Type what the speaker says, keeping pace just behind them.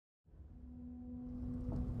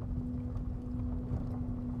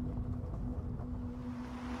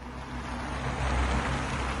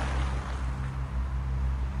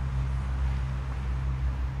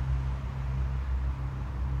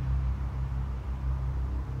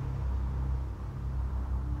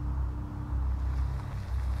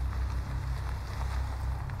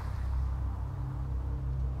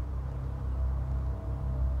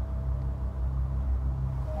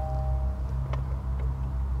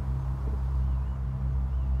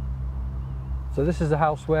So this is the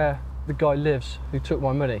house where the guy lives who took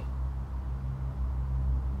my money.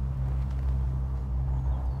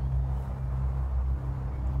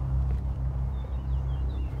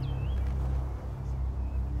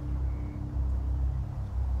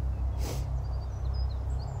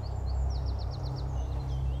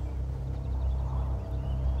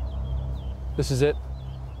 This is it.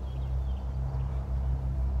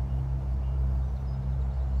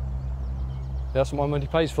 That's what my money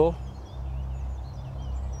pays for.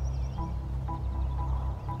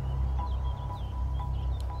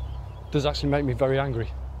 Does actually make me very angry.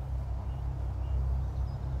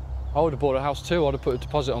 I would have bought a house too. I'd have put a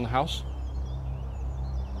deposit on the house.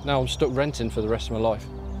 Now I'm stuck renting for the rest of my life.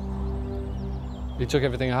 He took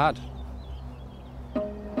everything I had.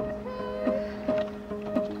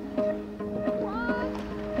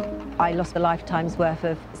 I lost a lifetime's worth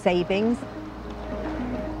of savings.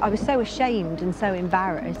 I was so ashamed and so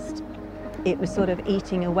embarrassed. It was sort of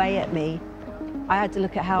eating away at me. I had to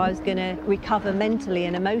look at how I was going to recover mentally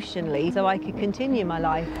and emotionally so I could continue my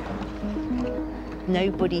life.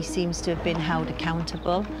 Nobody seems to have been held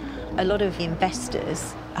accountable. A lot of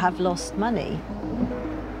investors have lost money.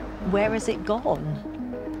 Where has it gone?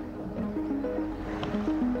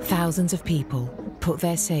 Thousands of people put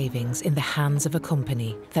their savings in the hands of a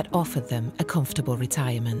company that offered them a comfortable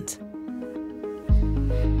retirement.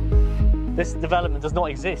 This development does not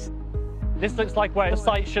exist. This looks like where the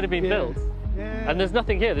site should have been built. And there's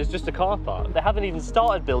nothing here, there's just a car park. They haven't even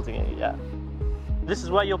started building it yet. This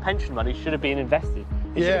is where your pension money should have been invested.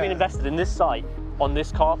 It should have been invested in this site, on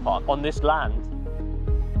this car park, on this land.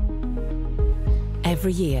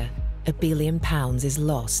 Every year, £1 billion is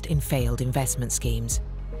lost in failed investment schemes.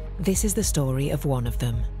 This is the story of one of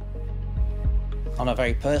them. On a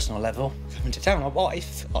very personal level, having to tell my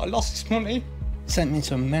wife I lost this money sent me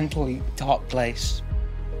to a mentally dark place.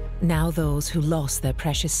 Now those who lost their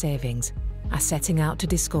precious savings are setting out to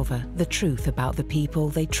discover the truth about the people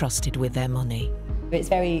they trusted with their money. It's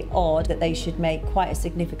very odd that they should make quite a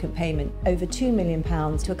significant payment, over £2 million,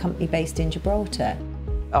 to a company based in Gibraltar.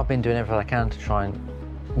 I've been doing everything I can to try and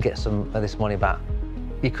get some of this money back.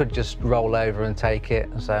 You could just roll over and take it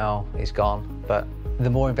and say, oh, it's gone. But the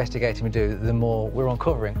more investigating we do, the more we're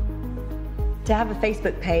uncovering. To have a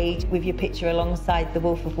Facebook page with your picture alongside the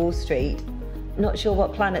Wolf of Wall Street, not sure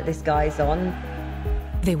what planet this guy's on.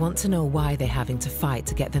 They want to know why they're having to fight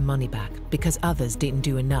to get their money back, because others didn't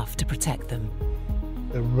do enough to protect them.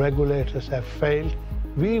 The regulators have failed.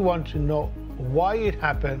 We want to know why it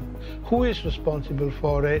happened, who is responsible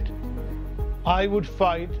for it. I would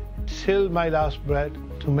fight till my last breath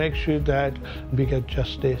to make sure that we get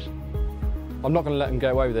justice. I'm not going to let him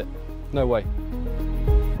get away with it. No way.